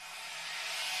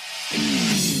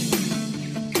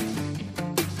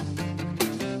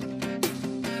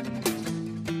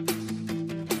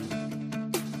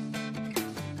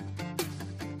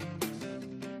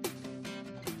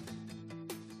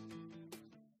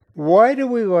Why do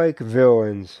we like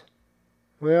villains?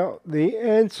 Well, the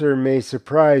answer may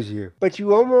surprise you, but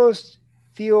you almost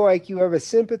feel like you have a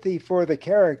sympathy for the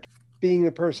character being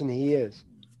the person he is.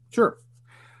 Sure.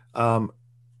 Um,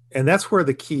 and that's where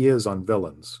the key is on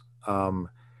villains.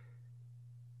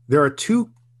 There are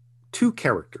two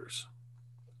characters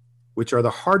which are the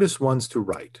hardest ones to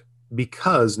write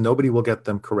because nobody will get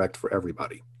them correct for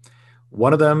everybody.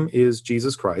 One of them is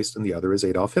Jesus Christ, and the other is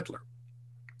Adolf Hitler.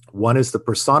 One is the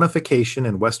personification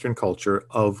in Western culture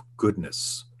of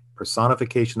goodness,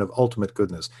 personification of ultimate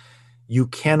goodness. You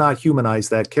cannot humanize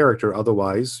that character,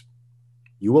 otherwise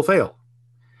you will fail.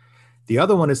 The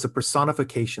other one is the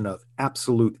personification of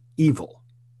absolute evil.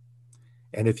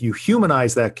 And if you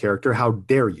humanize that character, how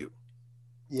dare you?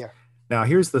 Yeah. Now,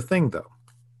 here's the thing, though.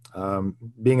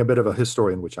 Being a bit of a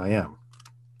historian, which I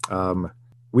am,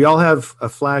 we all have a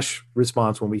flash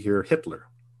response when we hear Hitler.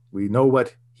 We know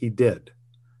what he did.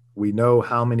 We know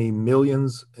how many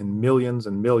millions and millions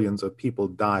and millions of people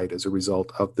died as a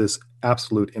result of this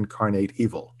absolute incarnate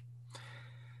evil.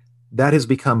 That has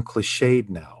become cliched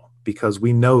now because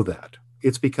we know that.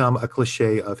 It's become a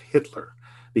cliche of Hitler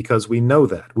because we know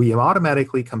that. We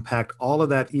automatically compact all of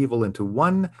that evil into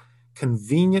one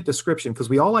convenient description because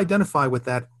we all identify with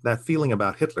that feeling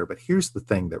about Hitler. But here's the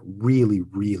thing that really,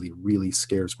 really, really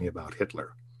scares me about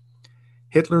Hitler.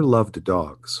 Hitler loved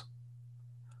dogs.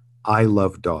 I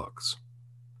love dogs.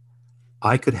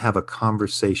 I could have a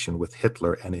conversation with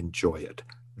Hitler and enjoy it.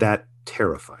 That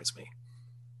terrifies me.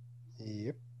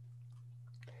 Yep.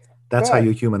 That's how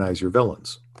you humanize your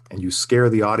villains. And you scare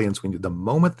the audience the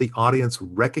moment the audience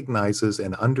recognizes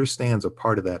and understands a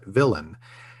part of that villain,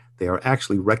 they are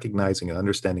actually recognizing and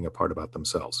understanding a part about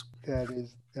themselves. That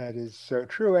is so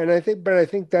true. And I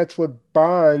think that's what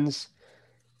bonds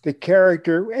the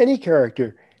character, any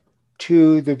character,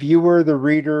 to the viewer, the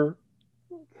reader,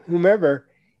 whomever,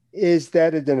 is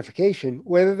that identification,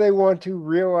 whether they want to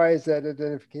realize that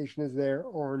identification is there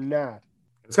or not.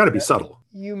 It's got to be subtle.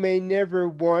 You may never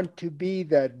want to be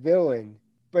that villain,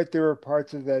 but there are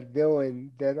parts of that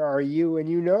villain that are you and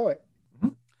you know it.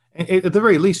 And at the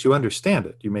very least, you understand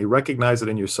it. You may recognize it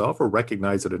in yourself or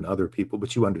recognize it in other people,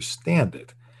 but you understand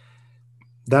it.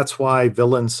 That's why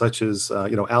villains such as,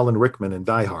 Alan Rickman in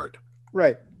Die Hard.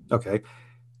 Right. Okay.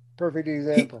 Perfect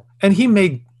example.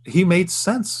 He made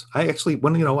sense. I actually,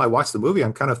 when, I watched the movie,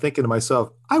 I'm kind of thinking to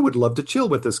myself, I would love to chill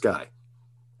with this guy.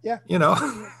 Yeah.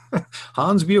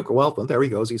 Hans Bucher, well, there he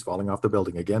goes. He's falling off the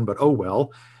building again, but oh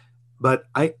well. But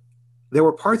there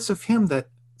were parts of him that,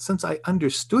 since I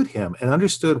understood him and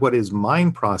understood what his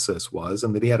mind process was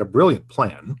and that he had a brilliant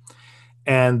plan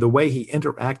and the way he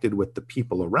interacted with the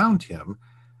people around him,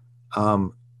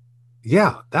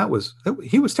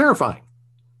 he was terrifying.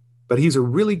 But he's a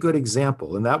really good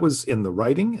example. And that was in the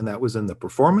writing, and that was in the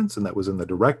performance, and that was in the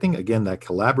directing. Again, that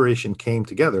collaboration came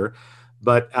together.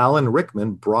 But Alan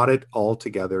Rickman brought it all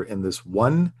together in this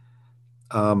one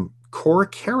core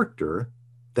character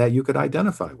that you could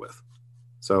identify with.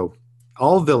 So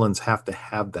all villains have to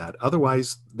have that.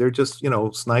 Otherwise, they're just,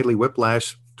 Snidely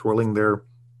Whiplash twirling their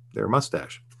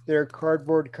mustache. They're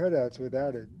cardboard cutouts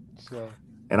without it. So.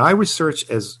 And I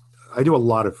do a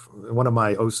lot of, one of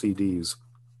my OCDs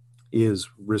is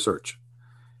research.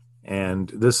 And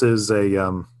this is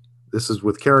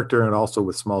with character and also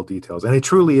with small details. And it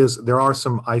truly is, there are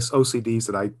some OCDs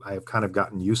that I have kind of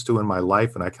gotten used to in my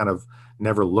life, and I kind of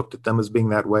never looked at them as being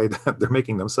that way. They're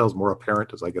making themselves more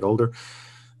apparent as I get older.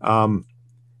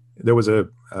 There was a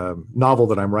novel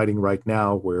that I'm writing right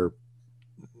now where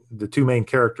the two main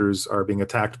characters are being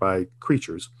attacked by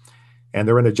creatures, and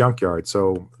they're in a junkyard,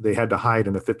 so they had to hide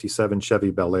in a 57 Chevy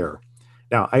Bel Air.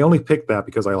 Now, I only picked that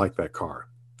because I like that car,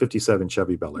 57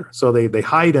 Chevy Bel Air. So they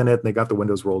hide in it, and they got the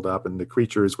windows rolled up, and the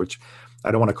creatures, which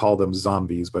I don't want to call them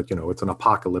zombies, but, it's an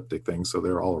apocalyptic thing, so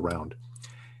they're all around.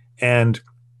 And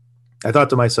I thought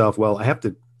to myself, well, I have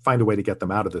to find a way to get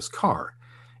them out of this car.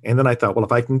 And then I thought, well,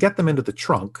 if I can get them into the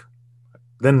trunk,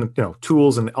 then,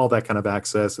 tools and all that kind of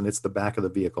access, and it's the back of the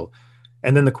vehicle.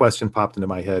 And then the question popped into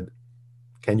my head,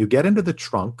 can you get into the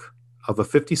trunk of a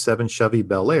 57 Chevy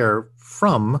Bel Air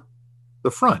from the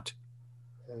front?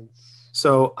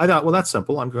 So I thought, well, that's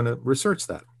simple. I'm going to research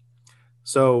that.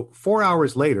 So 4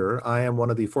 hours later, I am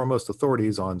one of the foremost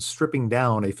authorities on stripping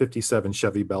down a 57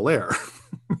 Chevy Bel Air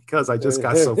because I just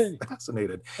got so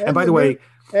fascinated. And by the way,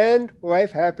 And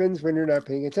life happens when you're not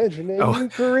paying attention. A Oh, new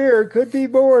career could be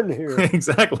born here.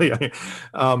 exactly.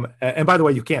 And by the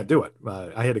way, you can't do it.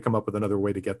 I had to come up with another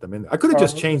way to get them in there. I could have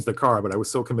just Okay. changed the car, but I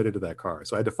was so committed to that car.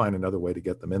 So I had to find another way to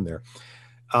get them in there.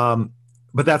 Um,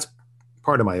 but that's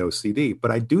part of my OCD.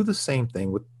 But I do the same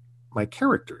thing with my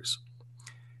characters.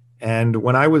 And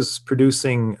when I was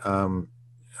producing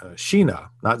Sheena,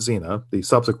 not Xena, the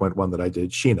subsequent one that I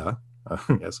did, Sheena,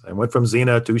 yes, I went from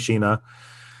Xena to Sheena.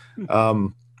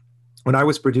 Um, when I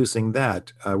was producing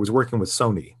that, I was working with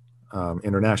Sony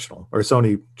International, or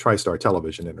Sony TriStar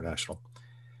Television International.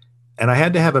 And I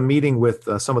had to have a meeting with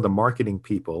some of the marketing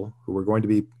people who were going to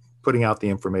be putting out the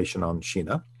information on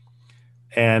Sheena.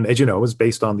 And as you know, it was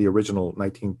based on the original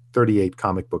 1938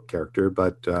 comic book character.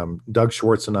 But Doug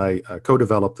Schwartz and I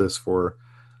co-developed this for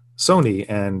Sony.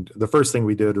 And the first thing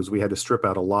we did was we had to strip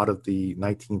out a lot of the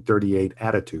 1938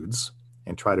 attitudes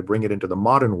and try to bring it into the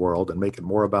modern world and make it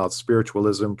more about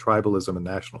spiritualism, tribalism, and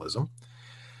nationalism.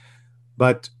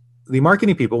 But the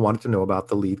marketing people wanted to know about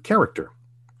the lead character.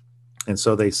 And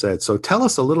so they said, so tell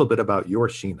us a little bit about your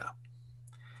Sheena.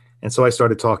 And so I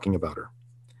started talking about her.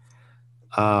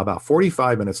 About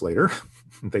 45 minutes later,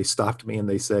 they stopped me and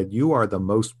they said, you are the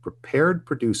most prepared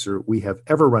producer we have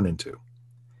ever run into.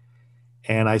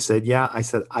 And I said, yeah, I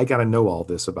said, I got to know all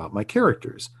this about my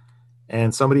characters.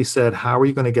 And somebody said, how are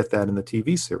you going to get that in the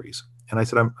TV series? And I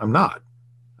said, I'm not.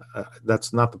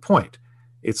 That's not the point.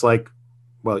 It's like,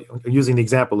 well, using the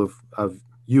example of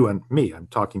you and me, I'm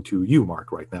talking to you,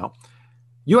 Mark, right now.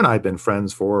 You and I have been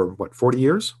friends for what, 40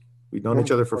 years? We've known More each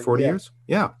than other for 40, 40 yeah, years?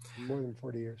 Yeah. more than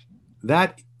 40 years.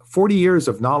 That 40 years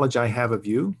of knowledge I have of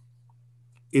you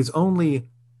is only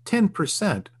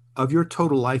 10% of your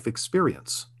total life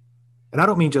experience. And I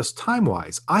don't mean just time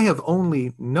wise. I have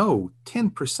only know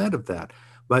 10% of that,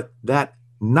 but that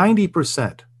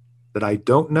 90% that I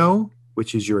don't know,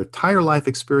 which is your entire life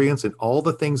experience and all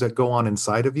the things that go on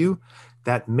inside of you,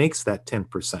 that makes that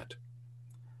 10%.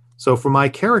 So for my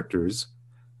characters,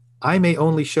 I may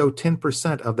only show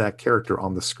 10% of that character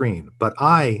on the screen, but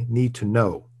I need to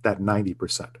know that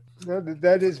 90%. No,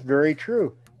 that is very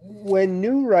true. When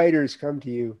new writers come to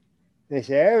you, they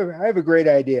say, I have a great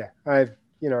idea.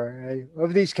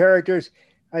 Of these characters,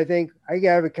 I think I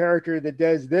have a character that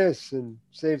does this and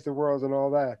saves the world and all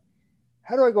that.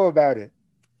 How do I go about it?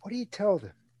 What do you tell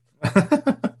them?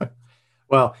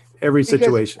 Well, every Because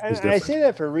situation is I different. say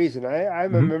that for a reason.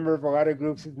 I'm a Mm-hmm. member of a lot of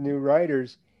groups of new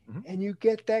writers, Mm-hmm. and you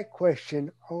get that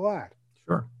question a lot.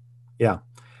 Sure. Yeah.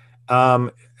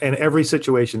 Um, and every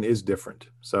situation is different.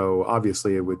 So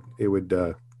obviously, it would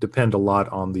depend a lot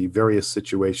on the various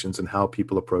situations and how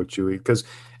people approach you. Because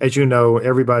as you know,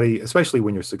 everybody, especially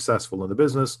when you're successful in the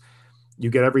business, you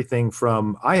get everything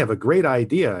from I have a great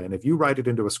idea, and if you write it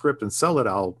into a script and sell it,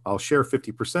 I'll share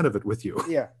 50% of it with you.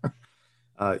 Yeah.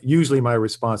 Usually, my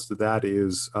response to that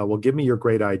is, well, give me your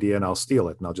great idea and I'll steal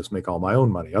it and I'll just make all my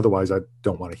own money. Otherwise, I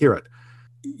don't want to hear it.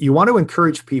 You want to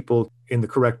encourage people in the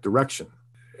correct direction.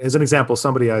 As an example,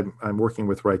 somebody I'm working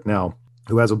with right now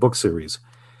who has a book series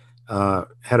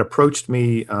had approached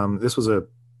me. This was a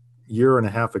year and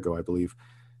a half ago, I believe,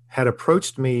 had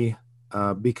approached me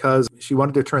because she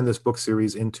wanted to turn this book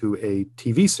series into a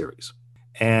TV series.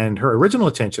 And her original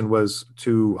intention was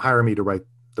to hire me to write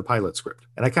the pilot script.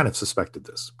 And I kind of suspected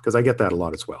this because I get that a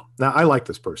lot as well. Now, I like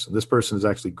this person. This person is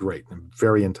actually great and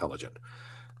very intelligent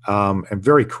and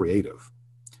very creative.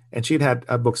 And she'd had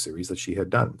a book series that she had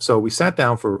done. So we sat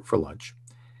down for lunch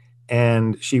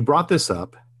and she brought this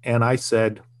up. And I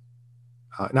said,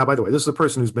 now, by the way, this is a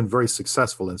person who's been very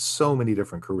successful in so many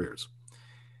different careers.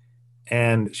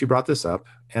 And she brought this up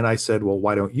and I said, well,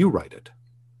 why don't you write it?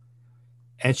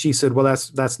 And she said, well,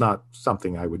 that's not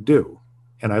something I would do.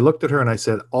 And I looked at her and I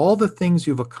said, all the things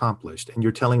you've accomplished and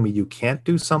you're telling me you can't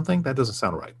do something? That doesn't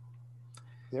sound right.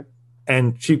 Yep.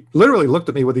 And she literally looked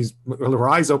at me with her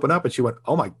eyes open up and she went,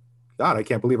 oh my God, I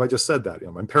can't believe I just said that.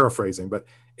 I'm paraphrasing, but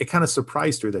it kind of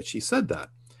surprised her that she said that.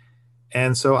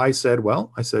 And so I said,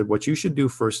 what you should do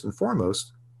first and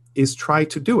foremost is try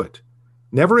to do it.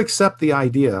 Never accept the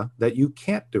idea that you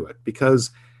can't do it,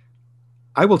 because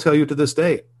I will tell you to this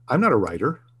day, I'm not a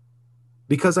writer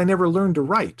because I never learned to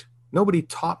write. Nobody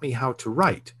taught me how to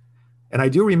write. And I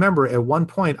do remember at one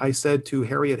point I said to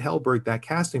Harriet Hellberg, that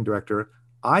casting director,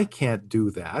 I can't do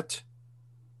that.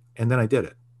 And then I did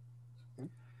it.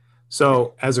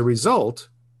 So as a result,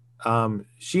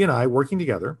 she and I, working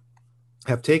together,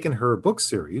 have taken her book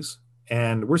series,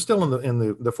 and we're still in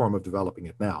the form of developing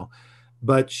it now.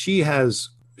 But she has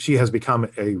become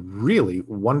a really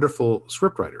wonderful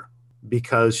scriptwriter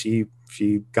because she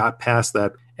got past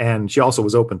that, and she also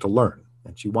was open to learn,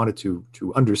 and she wanted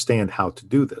to understand how to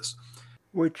do this.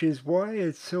 which is why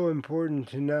it's so important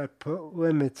to not put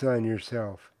limits on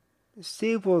yourself.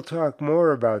 Steve will talk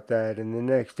more about that in the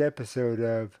next episode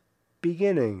of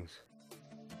Beginnings.